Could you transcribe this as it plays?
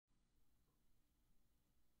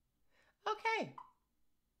Okay.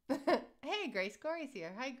 Hey, Grace Corey's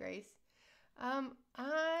here. Hi, Grace.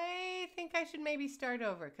 I think I should maybe start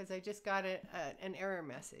over because I just got an error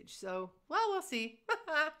message. So, well, we'll see.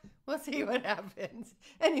 We'll see what happens.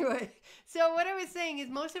 Anyway, so what I was saying is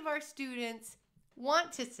most of our students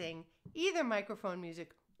want to sing either microphone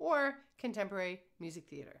music or contemporary music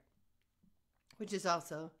theater, which is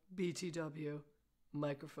also BTW,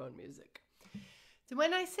 microphone music. So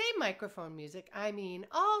when I say microphone music, I mean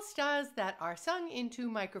all styles that are sung into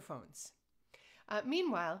microphones.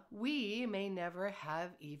 Meanwhile, we may never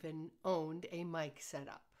have even owned a mic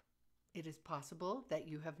setup. It is possible that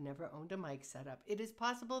you have never owned a mic setup. It is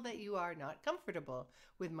possible that you are not comfortable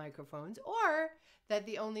with microphones, or that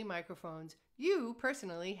the only microphones you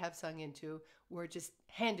personally have sung into were just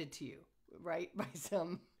handed to you, right, by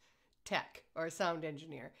some tech or sound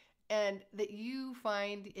engineer. And that you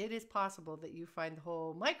find, it is possible that you find the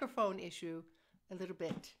whole microphone issue a little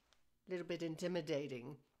bit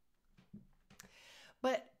intimidating.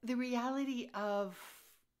 But the reality of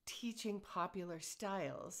teaching popular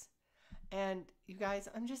styles, and you guys,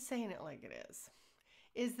 I'm just saying it like it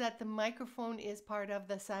is that the microphone is part of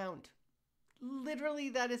the sound. Literally,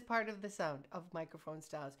 that is part of the sound of microphone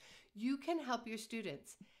styles. You can help your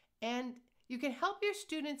students, and you can help your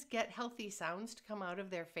students get healthy sounds to come out of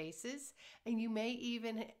their faces, and you may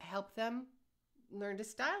even help them learn to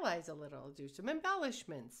stylize a little, do some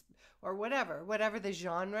embellishments or whatever the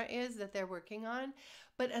genre is that they're working on.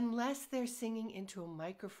 But unless they're singing into a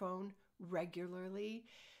microphone regularly,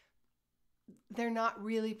 they're not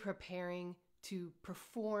really preparing to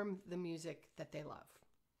perform the music that they love.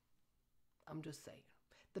 I'm just saying.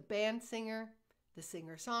 The band singer, the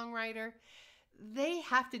singer-songwriter, they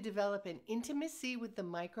have to develop an intimacy with the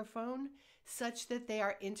microphone such that they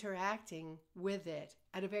are interacting with it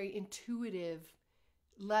at a very intuitive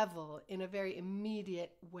level, in a very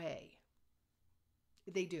immediate way.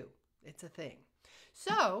 They do. It's a thing.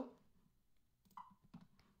 So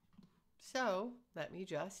let me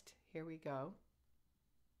just, here we go.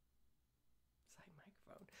 Side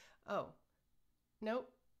microphone. Oh,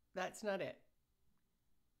 nope, that's not it.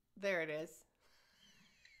 There it is.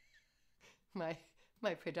 My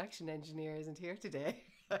production engineer isn't here today.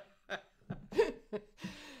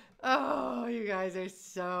 Oh, you guys are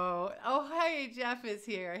so... Oh, hey, Jeff is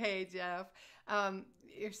here. Hey, Jeff.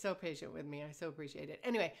 You're so patient with me. I so appreciate it.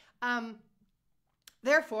 Anyway,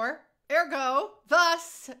 therefore, ergo,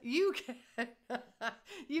 thus, you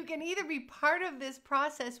can either be part of this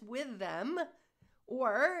process with them,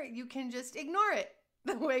 or you can just ignore it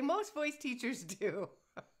the way most voice teachers do.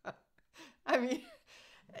 I mean,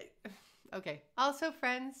 okay. Also,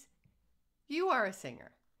 friends, you are a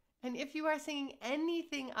singer. And if you are singing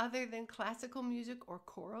anything other than classical music or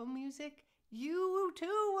choral music, you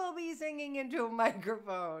too will be singing into a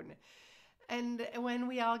microphone. And when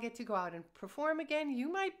we all get to go out and perform again,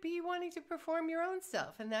 you might be wanting to perform your own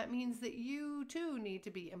self. And that means that you too need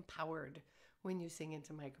to be empowered when you sing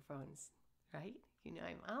into microphones, right? You know,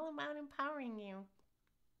 I'm all about empowering you.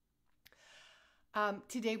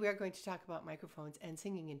 Today we are going to talk about microphones and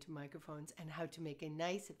singing into microphones and how to make a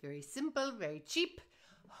nice, very simple, very cheap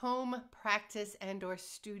home practice and or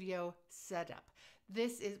studio setup.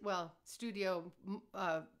 This is, well, studio,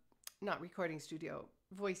 not recording studio,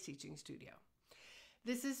 voice teaching studio.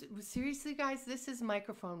 This is, seriously guys, this is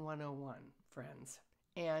microphone 101, friends.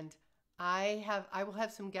 And I will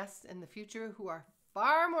have some guests in the future who are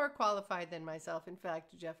far more qualified than myself. In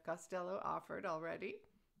fact, Jeff Costello offered already,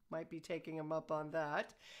 might be taking him up on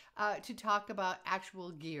that, to talk about actual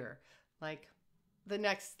gear, like the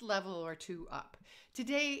next level or two up.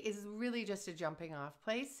 Today is really just a jumping off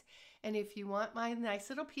place. And if you want my nice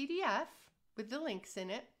little PDF with the links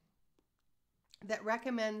in it that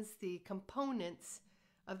recommends the components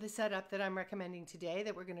of the setup that I'm recommending today,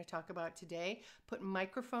 that we're going to talk about today, put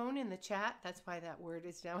microphone in the chat. That's why that word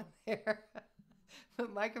is down there.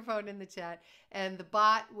 Put microphone in the chat, and the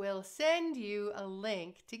bot will send you a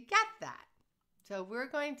link to get that. So we're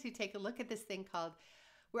going to take a look at this thing called,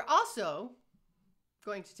 we're also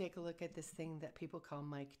going to take a look at this thing that people call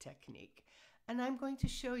mic technique. And I'm going to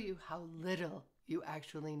show you how little you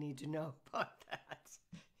actually need to know about that.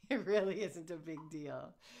 It really isn't a big deal.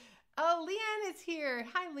 Oh, Leanne is here.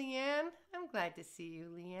 Hi, Leanne. I'm glad to see you,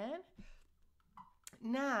 Leanne.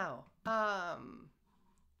 Now,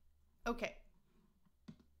 okay.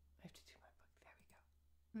 I have to do my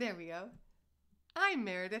book. There we go. I'm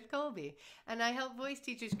Meredith Colby, and I help voice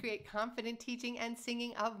teachers create confident teaching and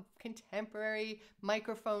singing of contemporary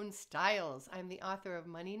microphone styles. I'm the author of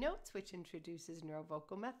Money Notes, which introduces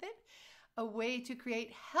neurovocal method, a way to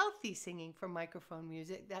create healthy singing for microphone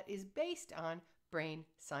music that is based on brain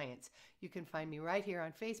science. You can find me right here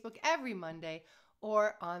on Facebook every Monday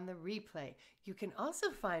or on the replay. You can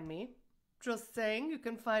also find me, just saying, you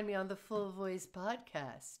can find me on the Full Voice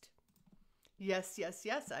podcast. Yes, yes,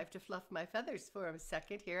 yes, I have to fluff my feathers for a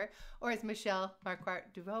second here. Or as Michelle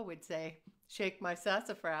Marquardt Duveau would say, shake my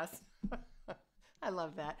sassafras. I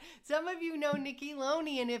love that. Some of you know Nikki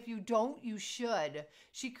Loney, and if you don't, you should.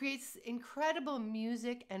 She creates incredible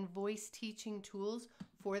music and voice teaching tools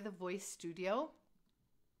for the voice studio.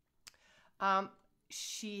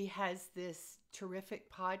 She has this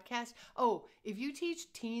terrific podcast. Oh, if you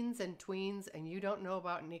teach teens and tweens and you don't know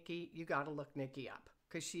about Nikki, you got to look Nikki up,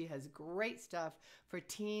 because she has great stuff for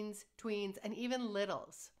teens, tweens, and even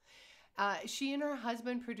littles. She and her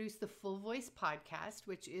husband produce the Full Voice podcast,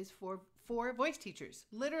 which is for voice teachers,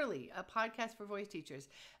 literally a podcast for voice teachers.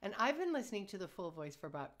 And I've been listening to the Full Voice for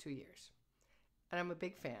about 2 years, and I'm a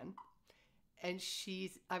big fan. And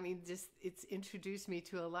it's introduced me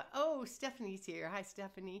to a lot. Oh, Stephanie's here. Hi,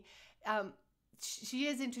 Stephanie. She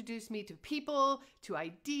has introduced me to people, to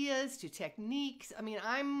ideas, to techniques.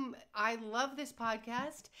 I love this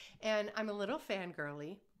podcast, and I'm a little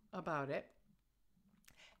fangirly about it.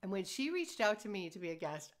 And when she reached out to me to be a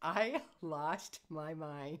guest, I lost my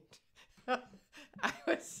mind. I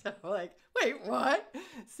was so like, wait, what?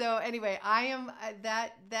 So anyway, I am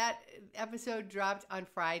that episode dropped on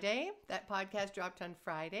Friday. That podcast dropped on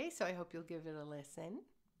Friday. So I hope you'll give it a listen.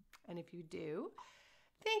 And if you do,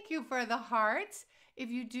 thank you for the hearts. If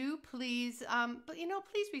you do, please,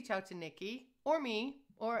 please reach out to Nikki or me,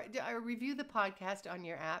 or review the podcast on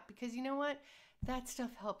your app, because you know what? That stuff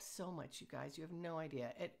helps so much, you guys. You have no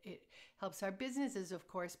idea. It helps our businesses, of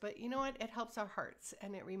course, but you know what? It helps our hearts,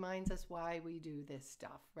 and it reminds us why we do this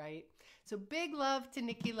stuff, right? So big love to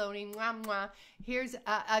Nikki Loney. Mwah,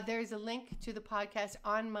 mwah. There's a link to the podcast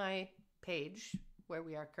on my page where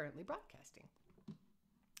we are currently broadcasting.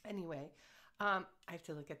 Anyway, I have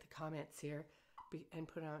to look at the comments here and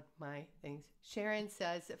put on my things. Sharon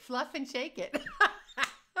says, fluff and shake it.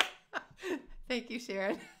 Thank you,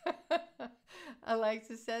 Sharon.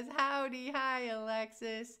 Alexis says, howdy. Hi,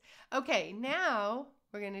 Alexis. Okay, now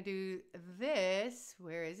we're going to do this.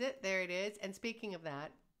 Where is it? There it is. And speaking of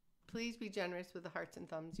that, please be generous with the hearts and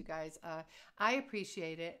thumbs, you guys. I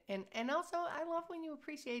appreciate it. And also, I love when you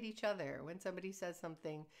appreciate each other. When somebody says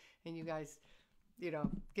something and you guys,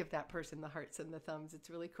 give that person the hearts and the thumbs. It's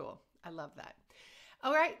really cool. I love that.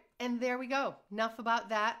 All right. And there we go. Enough about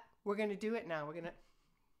that. We're going to do it now.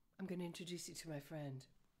 I'm going to introduce you to my friend.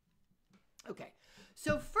 Okay,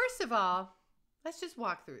 so first of all, let's just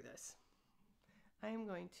walk through this. I am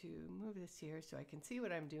going to move this here so I can see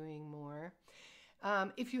what I'm doing more.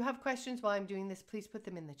 If you have questions while I'm doing this, please put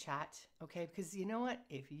them in the chat, okay? Because you know what?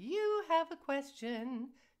 If you have a question,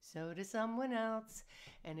 so does someone else,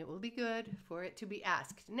 and it will be good for it to be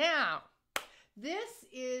asked. Now, this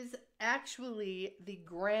is actually the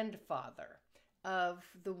grandfather of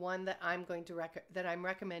the one that I'm going to I'm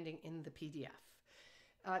recommending in the PDF.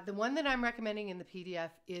 The one that I'm recommending in the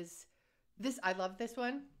PDF is this. I love this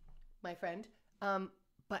one, my friend,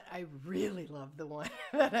 but I really love the one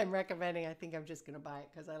that I'm recommending. I think I'm just going to buy it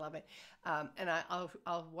because I love it, and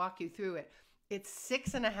I'll walk you through it. It's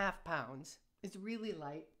 6.5 pounds. It's really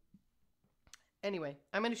light. Anyway,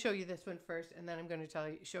 I'm going to show you this one first, and then I'm going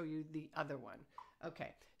to show you the other one.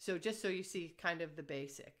 Okay, so just so you see kind of the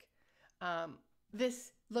basic.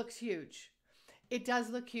 This looks huge. It does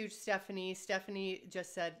look huge, Stephanie. Stephanie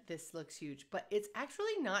just said this looks huge, but it's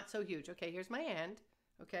actually not so huge. Okay, here's my hand.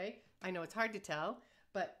 Okay, I know it's hard to tell,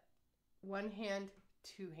 but one hand,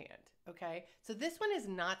 two hand. Okay, so this one is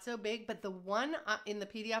not so big, but the one in the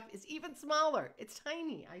PDF is even smaller. It's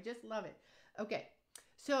tiny. I just love it. Okay,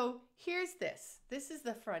 so here's this. This is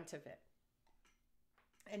the front of it.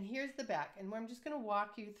 And here's the back. And I'm just going to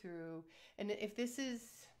walk you through. And if this is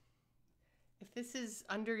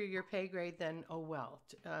under your pay grade, then oh well.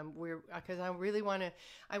 Because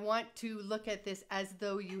I want to look at this as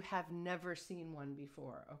though you have never seen one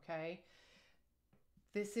before, okay?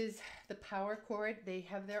 This is the power cord. They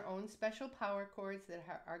have their own special power cords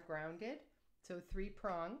that are grounded, so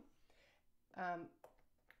 3-prong.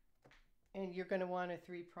 And you're going to want a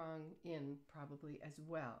 3-prong in probably as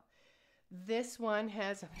well. This one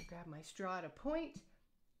has, I'm going to grab my straw to point.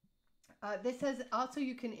 This says also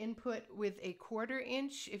you can input with a 1/4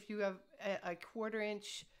 inch. If you have a 1/4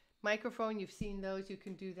 inch microphone, you've seen those. You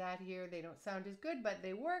can do that here. They don't sound as good, but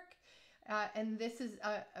they work. And this is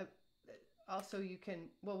also you can,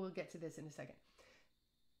 well, we'll get to this in a second.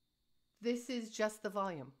 This is just the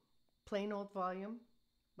volume, plain old volume.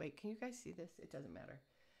 Wait, can you guys see this? It doesn't matter.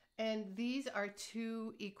 And these are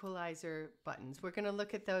 2 equalizer buttons. We're going to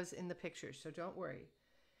look at those in the picture, so don't worry.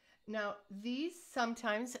 Now, these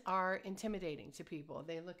sometimes are intimidating to people.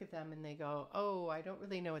 They look at them and they go, oh, I don't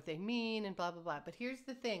really know what they mean and blah, blah, blah. But here's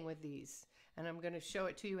the thing with these, and I'm going to show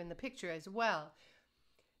it to you in the picture as well.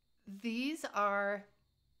 These are,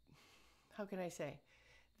 how can I say?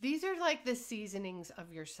 These are like the seasonings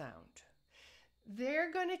of your sound.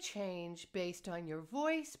 They're going to change based on your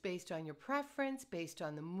voice, based on your preference, based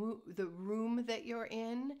on the room that you're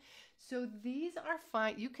in. So these are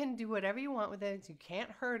fine. You can do whatever you want with it. You can't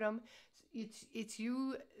hurt them. It's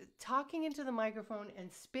you talking into the microphone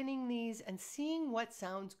and spinning these and seeing what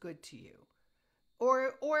sounds good to you.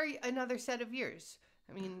 Or another set of ears.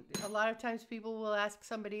 I mean, a lot of times people will ask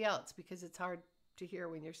somebody else because it's hard to hear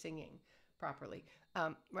when you're singing properly,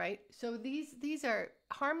 right? So these are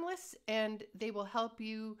harmless, and they will help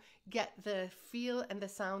you get the feel and the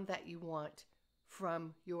sound that you want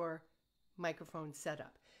from your microphone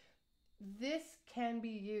setup. This can be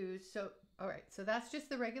used, so all right, so that's just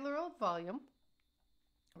the regular old volume,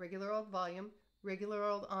 regular old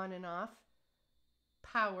on and off,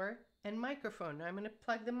 power, and microphone. Now I'm going to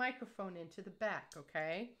plug the microphone into the back,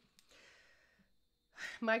 okay?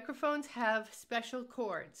 Microphones have special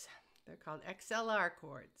cords. They're called XLR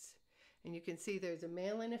cords. And you can see there's a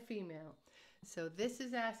male and a female. So this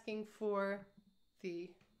is asking for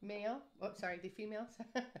the male. Oh, sorry, the female.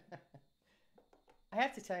 I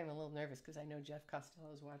have to tell you I'm a little nervous because I know Jeff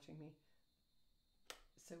Costello is watching me.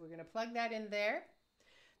 So we're going to plug that in there.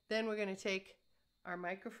 Then we're going to take our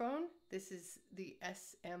microphone. This is the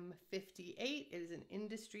SM58. It is an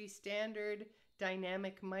industry standard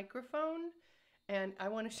dynamic microphone. And I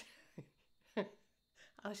want to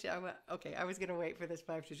I'll show. Okay, I was going to wait for this,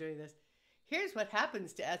 but I have to show you this. Here's what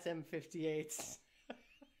happens to SM58s.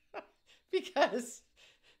 because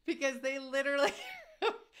they literally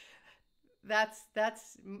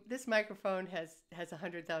this microphone has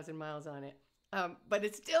 100,000 miles on it. But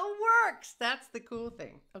it still works. That's the cool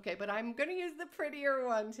thing. Okay, but I'm going to use the prettier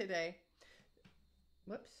one today.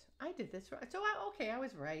 Whoops, I did this wrong. So, I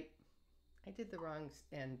was right. I did the wrong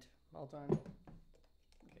end. Hold on.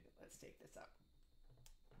 Okay, let's take this up.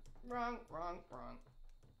 Wrong.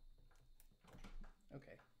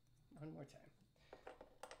 Okay, one more time.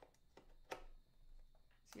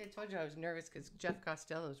 See, I told you I was nervous because Jeff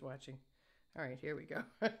Costello is watching. All right, here we go.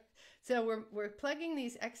 So we're plugging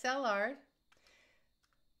these XLR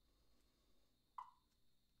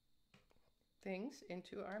things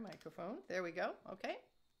into our microphone. There we go. Okay.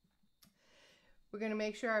 We're going to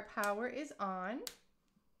make sure our power is on.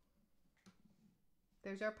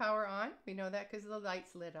 There's our power on. We know that because the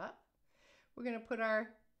lights lit up. We're going to put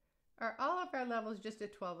all of our levels just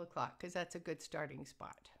at 12 o'clock because that's a good starting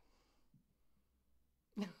spot.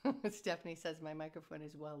 Stephanie says my microphone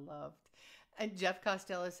is well loved. And Jeff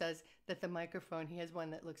Costello says that the microphone, he has one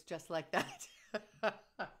that looks just like that.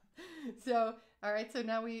 So, all right, so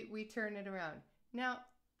now we turn it around. Now,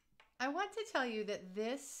 I want to tell you that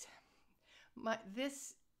this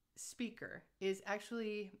speaker is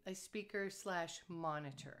actually a speaker /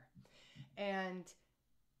 monitor. And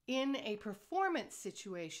in a performance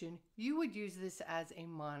situation, you would use this as a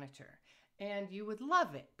monitor. And you would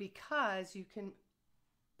love it because you can,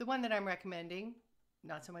 the one that I'm recommending,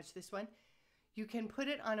 not so much this one, you can put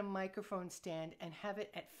it on a microphone stand and have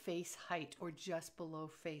it at face height or just below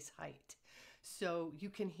face height. So you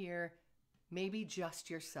can hear maybe just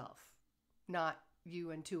yourself, not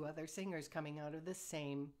you and 2 other singers coming out of the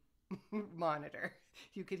same monitor.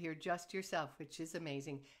 You could hear just yourself, which is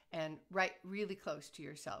amazing, and really close to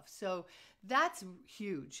yourself. So that's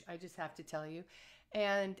huge, I just have to tell you.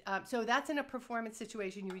 And so that's in a performance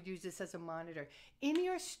situation. You would use this as a monitor. In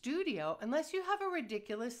your studio, unless you have a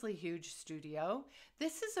ridiculously huge studio,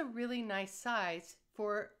 this is a really nice size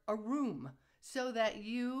for a room so that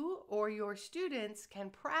you or your students can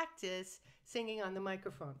practice singing on the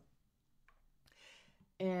microphone.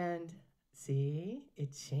 And see,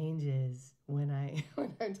 it changes when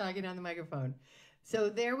I'm talking on the microphone. So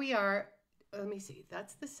there we are. Let me see.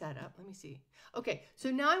 That's the setup. Let me see. Okay,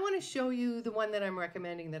 so now I want to show you the one that I'm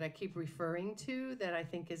recommending that I keep referring to that I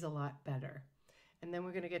think is a lot better. And then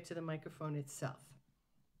we're going to get to the microphone itself.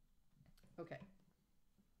 Okay.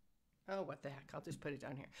 Oh, what the heck? I'll just put it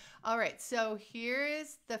down here. All right, so here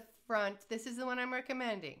is the front. This is the one I'm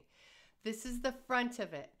recommending. This is the front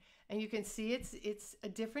of it. And you can see it's a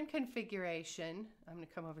different configuration. I'm going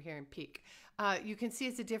to come over here and peek. You can see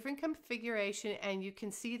it's a different configuration, and you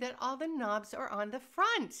can see that all the knobs are on the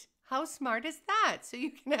front. How smart is that? So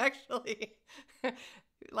you can actually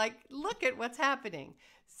look at what's happening.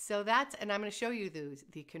 So that's, and I'm going to show you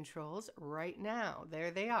the controls right now.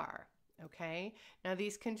 There they are. Okay. Now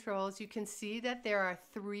these controls, you can see that there are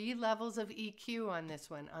 3 levels of EQ on this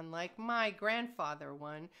one, unlike my grandfather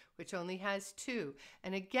one, which only has 2.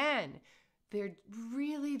 And again, they're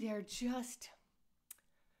just,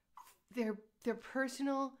 they're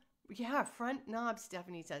personal. Yeah. Front knobs,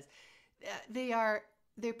 Stephanie says. They're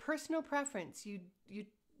personal preference. You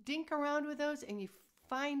dink around with those and you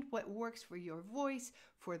find what works for your voice,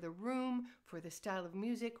 for the room, for the style of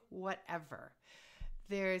music, whatever.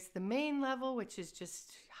 There's the main level, which is just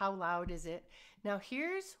how loud is it. Now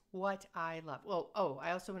here's what I love. Well,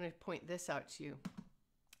 I also want to point this out to you.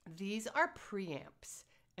 These are preamps.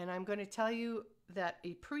 And I'm going to tell you that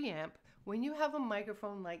a preamp, when you have a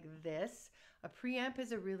microphone like this, a preamp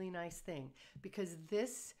is a really nice thing, because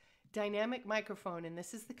this dynamic microphone, and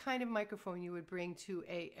this is the kind of microphone you would bring to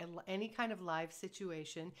any kind of live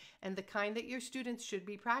situation, and the kind that your students should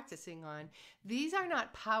be practicing on. These are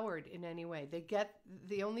not powered in any way.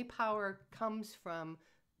 The only power comes from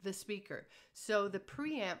the speaker. So the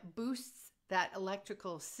preamp boosts that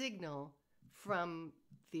electrical signal from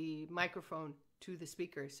the microphone to the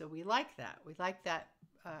speaker. So we like that. We like that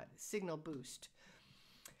signal boost.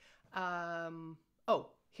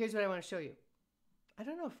 Here's what I want to show you. I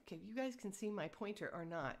don't know if you guys can see my pointer or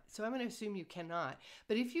not, so I'm going to assume you cannot.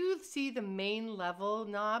 But if you see the main level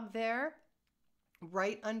knob there,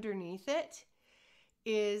 right underneath it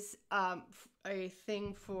is a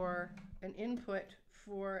thing for an input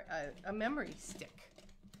for a memory stick.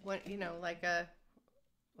 One, like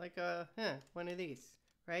one of these,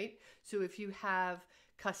 right? So if you have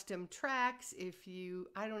custom tracks,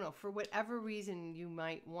 I don't know, for whatever reason you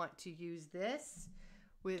might want to use this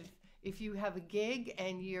if you have a gig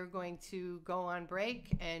and you're going to go on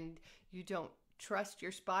break and you don't trust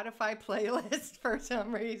your Spotify playlist for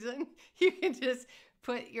some reason, you can just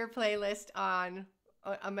put your playlist on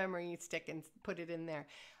a memory stick and put it in there.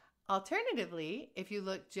 Alternatively, if you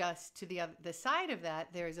look just to the side of that,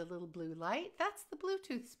 there's a little blue light. That's the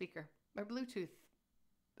Bluetooth speaker or Bluetooth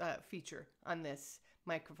feature on this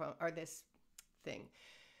microphone or this thing,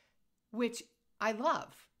 which I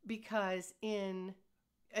love, because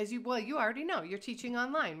you already know, you're teaching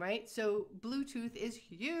online, right? So Bluetooth is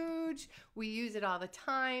huge. We use it all the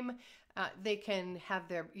time. You can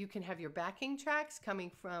have your backing tracks coming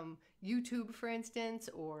from YouTube, for instance,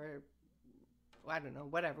 or I don't know,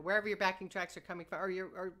 wherever your backing tracks are coming from,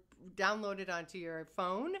 or downloaded onto your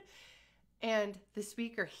phone, and the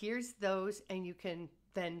speaker hears those, and you can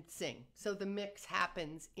then sing. So the mix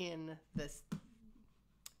happens in the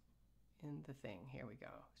thing. Here we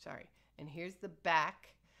go. Sorry. And here's the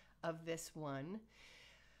back of this one.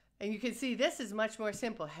 And you can see this is much more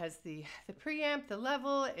simple. It has the preamp, the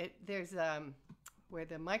level, there's where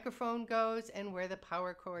the microphone goes and where the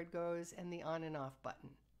power cord goes, and the on and off button.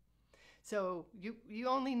 So you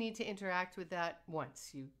only need to interact with that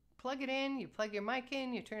once. You plug it in, you plug your mic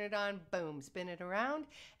in, you turn it on, boom, spin it around,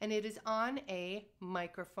 and it is on a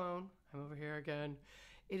microphone. I'm over here again.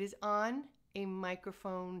 It is on a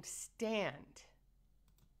microphone stand.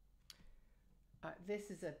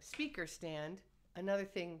 This is a speaker stand. Another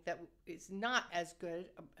thing that is not as good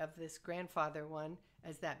of this grandfather one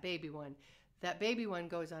as that baby one. That baby one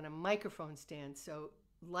goes on a microphone stand, so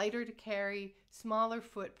lighter to carry, smaller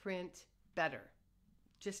footprint, better.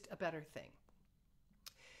 Just a better thing.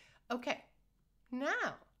 Okay,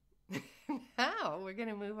 now we're going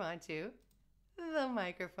to move on to the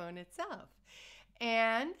microphone itself.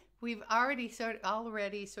 And we've already sort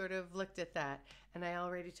of looked at that, and I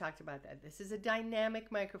already talked about that. This is a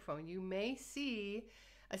dynamic microphone. You may see,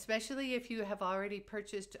 especially if you have already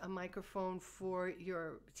purchased a microphone for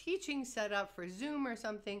your teaching setup for Zoom or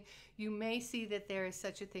something, you may see that there is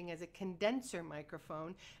such a thing as a condenser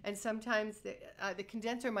microphone, and sometimes the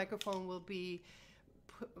condenser microphone will be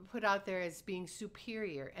put out there as being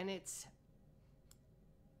superior, and it's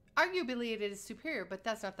arguably it is superior, but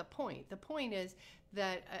that's not the point. The point is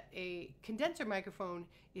that a condenser microphone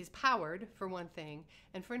is powered, for one thing,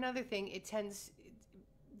 and for another thing,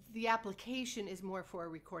 the application is more for a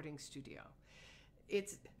recording studio.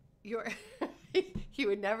 You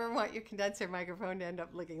would never want your condenser microphone to end up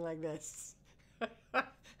looking like this.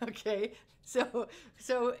 Okay, so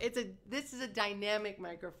this is a dynamic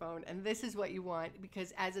microphone, and this is what you want,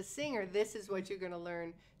 because as a singer, this is what you're going to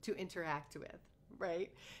learn to interact with,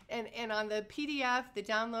 right? And on the PDF, the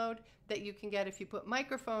download that you can get if you put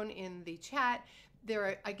microphone in the chat,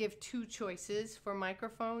 I give 2 choices for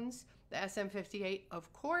microphones. The SM58,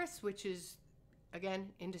 of course, which is,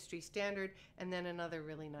 again, industry standard, and then another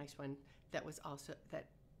really nice one that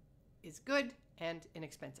is good and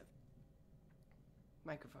inexpensive.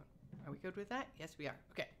 microphone. Are we good with that? Yes, we are.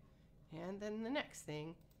 Okay. And then the next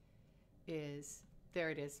thing is, there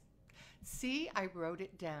it is. See, I wrote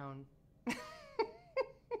it down.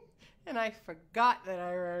 And I forgot that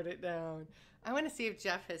I wrote it down. I want to see if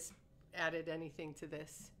Jeff has added anything to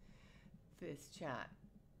this chat.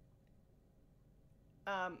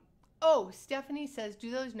 Oh, Stephanie says, do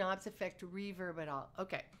those knobs affect reverb at all?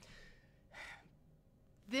 Okay.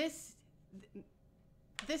 This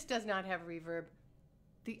does not have reverb.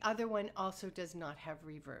 The other one also does not have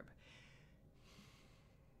reverb.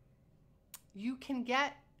 You can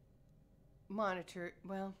get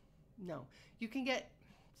you can get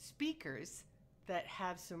speakers that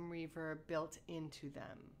have some reverb built into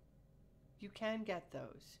them. You can get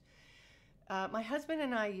those. My husband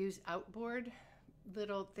and I use outboard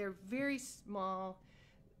they're very small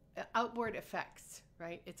outboard effects,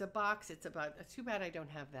 right? It's a box. It's about, too bad I don't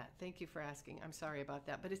have that. Thank you for asking. I'm sorry about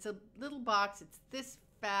that. But it's a little box. It's this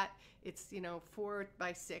fat. It's, 4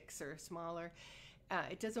 by 6 or smaller.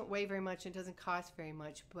 It doesn't weigh very much. It doesn't cost very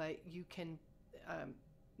much, but you can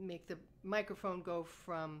make the microphone go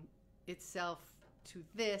from itself to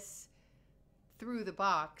this through the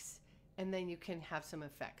box, and then you can have some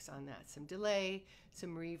effects on that. Some delay,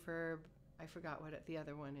 some reverb. I forgot what the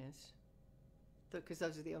other one is, because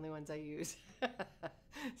those are the only ones I use.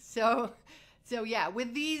 So yeah,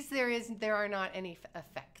 with these there are not any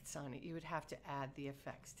effects on it. You would have to add the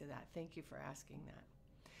effects to that. Thank you for asking that.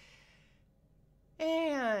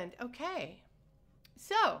 And okay,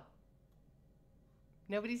 so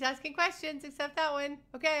nobody's asking questions except that one.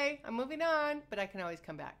 Okay, I'm moving on, but I can always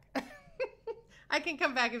come back. I can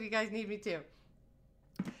come back if you guys need me to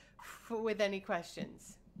with any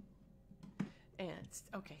questions. And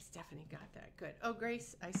okay, Stephanie got that. Good. Oh,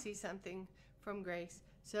 Grace, I see something from Grace.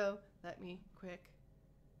 So let me I'm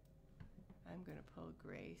going to pull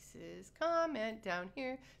Grace's comment down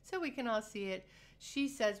here so we can all see it. She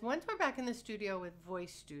says, once we're back in the studio with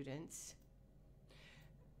voice students,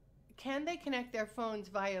 can they connect their phones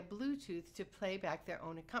via Bluetooth to play back their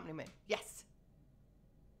own accompaniment? Yes.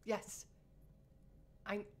 Yes.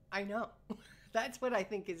 I know. That's what I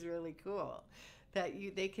think is really cool. That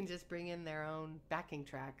they can just bring in their own backing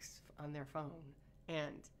tracks on their phone,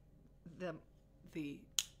 and the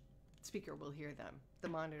speaker will hear them, the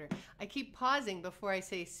monitor. I keep pausing before I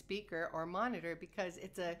say speaker or monitor because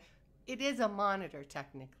it is a monitor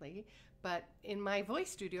technically, but in my voice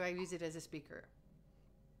studio I use it as a speaker.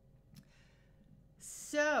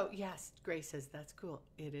 So yes, Grace says that's cool.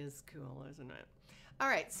 It is cool, isn't it? All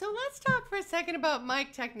right, so let's talk for a second about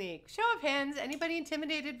mic technique. Show of hands, anybody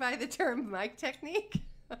intimidated by the term mic technique?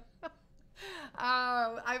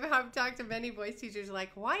 I've talked to many voice teachers like,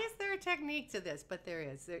 why is there a technique to this? But there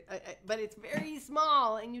is, but it's very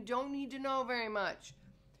small and you don't need to know very much.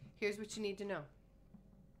 Here's what you need to know.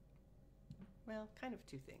 Well, kind of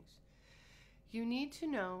two things. You need to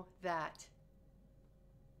know that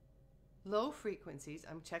low frequencies,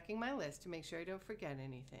 I'm checking my list to make sure I don't forget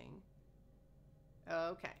anything.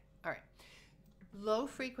 Okay, all right. Low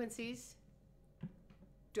frequencies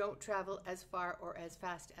don't travel as far or as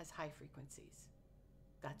fast as high frequencies.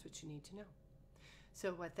 That's what you need to know.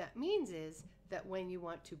 So what that means is that when you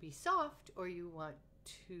want to be soft or you want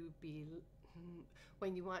to be,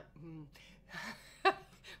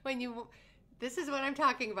 this is what I'm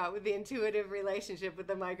talking about with the intuitive relationship with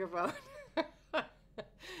the microphone.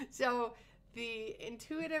 So the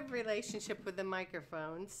intuitive relationship with the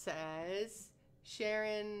microphone says,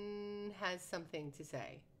 Sharon has something to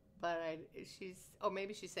say, but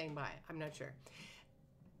maybe she's saying bye. I'm not sure.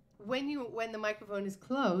 When the microphone is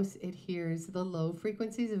close, it hears the low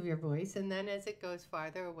frequencies of your voice, and then as it goes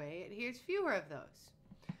farther away, it hears fewer of those.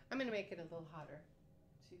 I'm going to make it a little hotter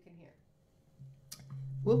so you can hear.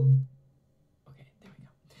 Whoop. Okay, there we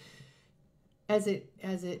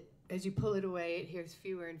go. As you pull it away, it hears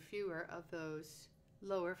fewer and fewer of those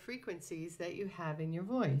lower frequencies that you have in your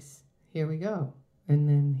voice. Here we go. And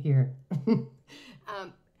then here.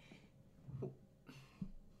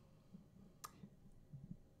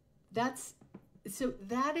 That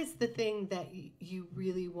is the thing that you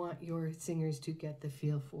really want your singers to get the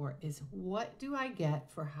feel for, is what do I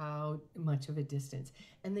get for how much of a distance?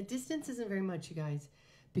 And the distance isn't very much, you guys,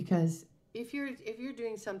 because if you're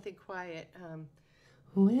doing something quiet,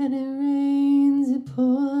 when it rains, it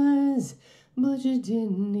pours, but you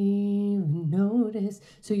didn't even notice.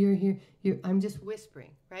 So you're here, I'm just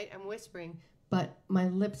whispering, right? I'm whispering, but my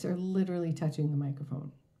lips are literally touching the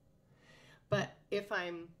microphone. But if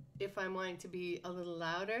I'm wanting to be a little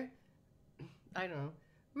louder, I don't know,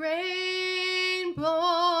 rainbows.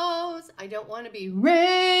 I don't want to be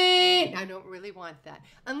rain. I don't really want that.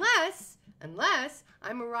 Unless unless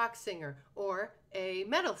I'm a rock singer or a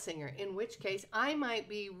metal singer, in which case I might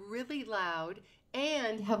be really loud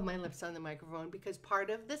and have my lips on the microphone, because part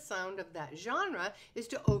of the sound of that genre is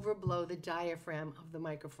to overblow the diaphragm of the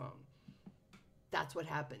microphone. That's what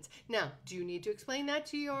happens. Now, do you need to explain that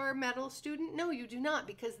to your metal student? No, you do not,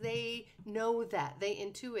 because they know that. They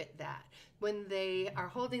intuit that. When they are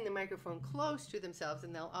holding the microphone close to themselves,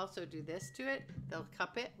 and they'll also do this to it, they'll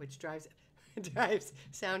cup it, which drives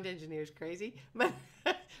sound engineers crazy, but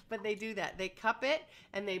they do that. They cup it,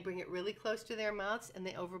 and they bring it really close to their mouths, and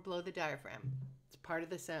they overblow the diaphragm. It's part of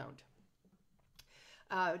the sound.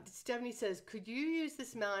 Stephanie says, could you use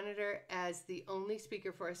this monitor as the only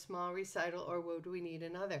speaker for a small recital, or would we need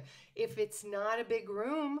another? If it's not a big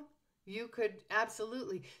room, you could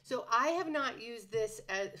absolutely. So I have not used this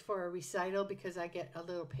for a recital because I get a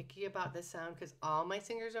little picky about the sound, because all my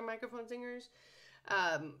singers are microphone singers.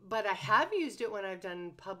 But I have used it when I've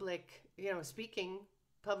done public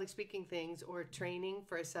speaking things, or training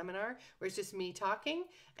for a seminar where it's just me talking.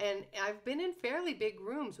 And I've been in fairly big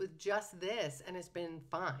rooms with just this, and it's been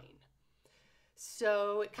fine.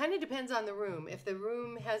 So it kind of depends on the room. If the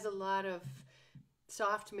room has a lot of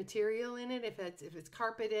soft material in it, if it's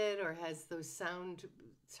carpeted or has those sound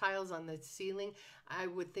tiles on the ceiling, I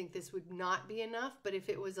would think this would not be enough. But if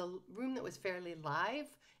it was a room that was fairly live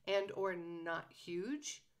and or not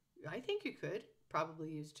huge, I think you could probably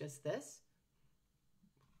use just this.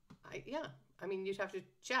 I mean, you'd have to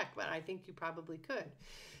check, but I think you probably could.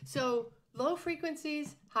 So low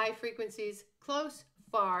frequencies, high frequencies, close,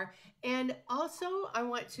 far. And also, I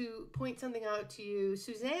want to point something out to you.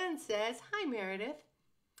 Suzanne says, hi, Meredith.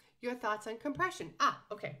 Your thoughts on compression.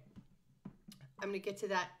 Okay. I'm going to get to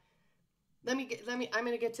that. I'm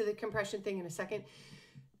going to get to the compression thing in a second.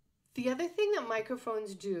 The other thing that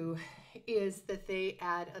microphones do is that they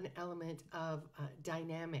add an element of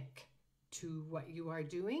dynamic to what you are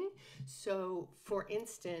doing. So, for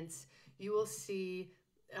instance, you will see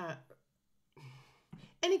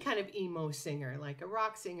any kind of emo singer, like a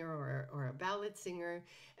rock singer or a ballad singer,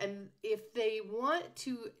 and if they want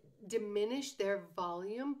to diminish their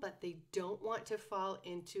volume, but they don't want to fall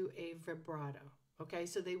into a vibrato, okay?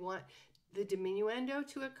 So they want the diminuendo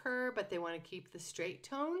to occur, but they want to keep the straight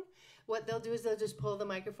tone. What they'll do is they'll just pull the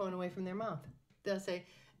microphone away from their mouth. They'll say,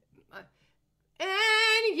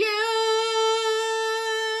 and you,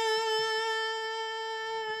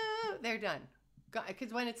 they're done.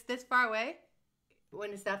 Because when it's this far away,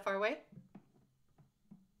 when it's that far away,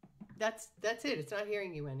 that's it. It's not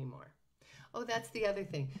hearing you anymore. Oh, that's the other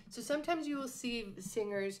thing. So sometimes you will see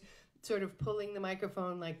singers sort of pulling the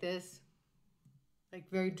microphone like this, like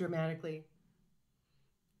very dramatically,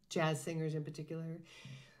 jazz singers in particular.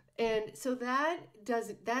 And so that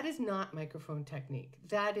is not microphone technique.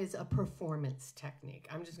 That is a performance technique.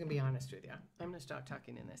 I'm just going to be honest with you. I'm going to start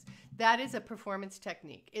talking in this. That is a performance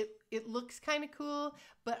technique. It looks kind of cool,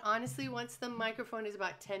 but honestly, once the microphone is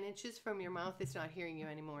about 10 inches from your mouth, it's not hearing you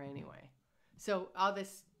anymore anyway. So all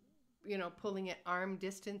this, pulling it arm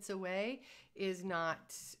distance away is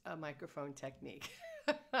not a microphone technique.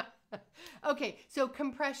 Okay, so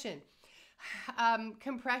compression.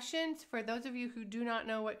 Compression, for those of you who do not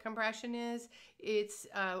know what compression is, it's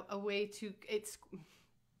a way to, it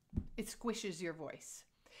squishes your voice.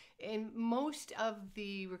 In most of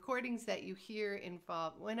the recordings that you hear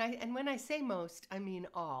involve, when I say most, I mean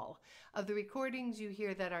all of the recordings you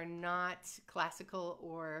hear that are not classical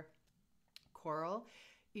or choral,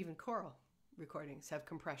 even choral recordings have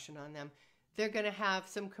compression on them. They're going to have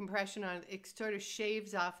some compression on it. It sort of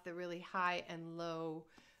shaves off the really high and low,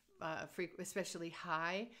 especially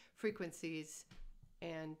high frequencies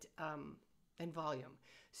and volume.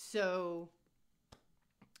 So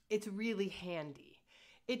it's really handy.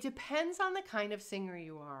 It depends on the kind of singer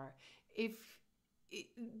you are.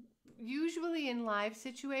 Usually in live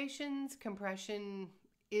situations, compression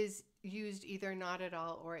is used either not at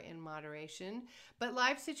all or in moderation, but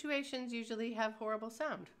live situations usually have horrible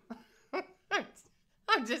sound.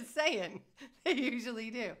 I'm just saying, they usually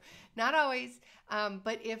do. Not always,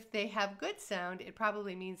 but if they have good sound, it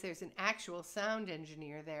probably means there's an actual sound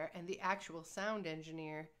engineer there, and the actual sound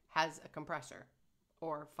engineer has a compressor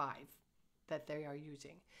or 5 that they are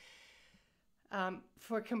using.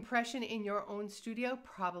 For compression in your own studio,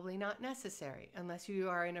 probably not necessary unless you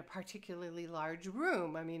are in a particularly large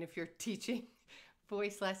room. I mean, if you're teaching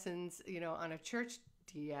voice lessons, on a church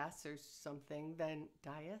dais or something, then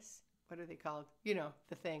dais? What are they called?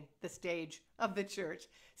 The stage of the church.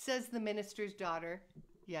 Says the minister's daughter.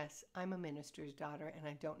 Yes, I'm a minister's daughter, and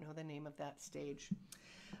I don't know the name of that stage.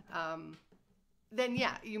 then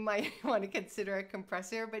yeah, you might want to consider a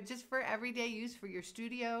compressor, but just for everyday use for your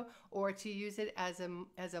studio or to use it as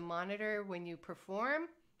a monitor when you perform,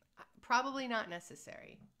 probably not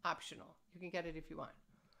necessary. Optional. You can get it if you want.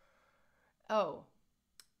 Oh,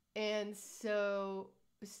 and so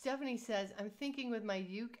Stephanie says, I'm thinking with my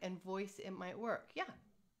uke and voice it might work. Yeah,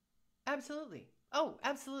 absolutely. Oh,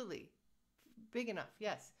 absolutely. Big enough,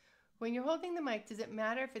 yes. When you're holding the mic, does it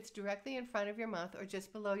matter if it's directly in front of your mouth or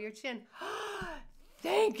just below your chin?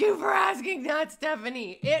 Thank you for asking that,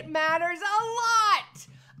 Stephanie. It matters a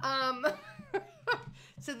lot.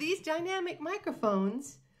 So these dynamic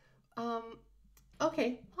microphones,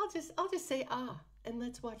 okay, I'll just say and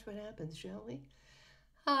let's watch what happens, shall we?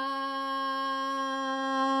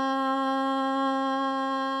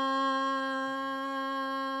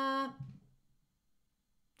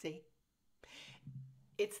 See?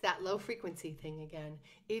 It's that low frequency thing again.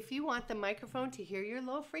 If you want the microphone to hear your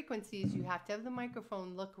low frequencies, you have to have the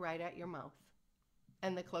microphone look right at your mouth.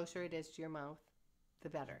 And the closer it is to your mouth, the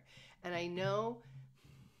better. And I know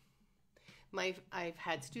I've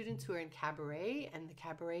had students who are in cabaret, and the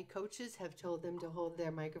cabaret coaches have told them to hold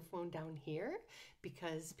their microphone down here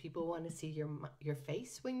because people want to see your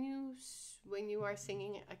face when you are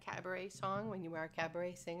singing a cabaret song, when you are a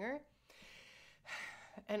cabaret singer.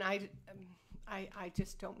 And I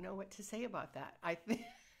just don't know what to say about that. I think,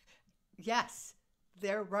 yes,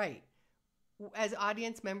 they're right. As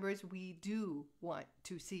audience members, we do want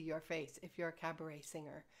to see your face if you're a cabaret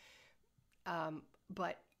singer.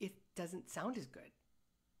 But it doesn't sound as good.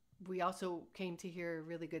 We also came to hear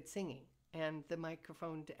really good singing, and the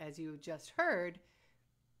microphone, as you just heard,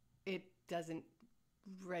 it doesn't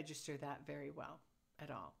register that very well at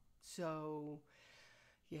all. So,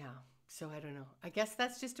 yeah. So I don't know. I guess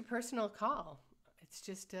that's just a personal call. It's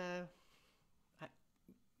just I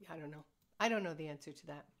don't know. I don't know the answer to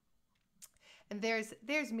that. And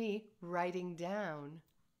there's me writing down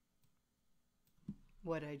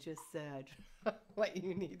what I just said, what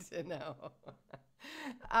you need to know.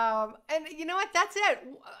 And you know what? That's it.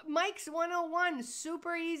 Mike's 101.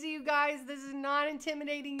 Super easy, you guys. This is not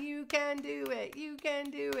intimidating. You can do it. You can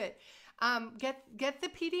do it. Get the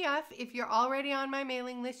PDF. If you're already on my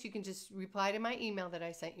mailing list, you can just reply to my email that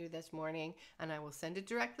I sent you this morning, and I will send it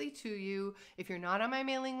directly to you. If you're not on my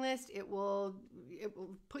mailing list, it will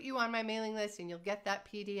put you on my mailing list, and you'll get that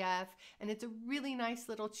PDF. And it's a really nice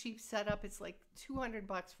little cheap setup. It's like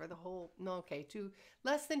 $200 for the whole. No, okay,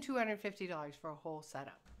 less than $250 for a whole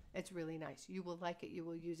setup. It's really nice. You will like it. You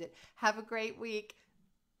will use it. Have a great week.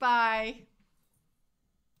 Bye.